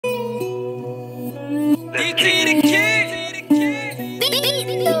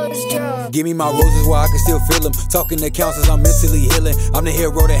Give me my roses while I can still feel them. Talking to counsels, I'm mentally healing. I'm the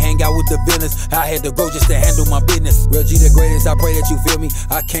hero to hang out with the villains. I had to grow just to handle my business. Rell G the greatest, I pray that you feel me.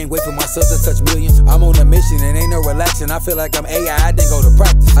 I can't wait for myself to touch millions. I'm on a mission and ain't no relaxing. I feel like I'm AI, I didn't go to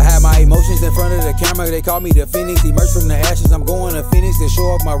practice. I have my emotions in front of the camera. They call me the Phoenix, emerged from the ashes. I'm going to Phoenix to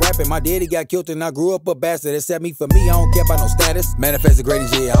show off my rapping. My daddy got killed and I grew up a bastard. Except me, for me, I don't care about no status. Manifest the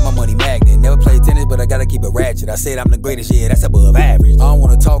greatest, yeah, I'm a money magnet. Never played tennis, but I gotta keep it ratchet. I said I'm the greatest, yeah, that's above average. I don't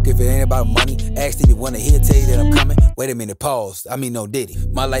wanna talk if it ain't about money. Ask Stevie Wonder, he'll tell you that I'm coming. Wait a minute, pause. I mean no Diddy.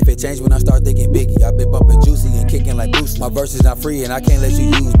 My life had changed when I started thinking Biggie. I've been bumping Juicy and kicking like Bruce. My verse is not free and I can't let you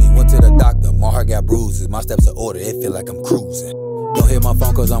use me. Went to the doctor, my heart got bruises. My steps are ordered, it feel like I'm cruising. Don't hit my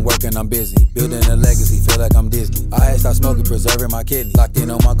phone cause I'm working, I'm busy. Building a legacy, feel like I'm Disney. I had stopped smoking, preserving my kidney. Locked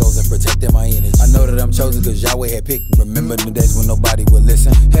in on my goals and protecting my energy. I know that I'm chosen cause Yahweh had picked me. Remember the days when nobody would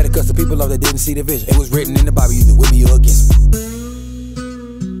listen. Had to cut some people off that didn't see the vision. It was written in the Bible, either with me or against me.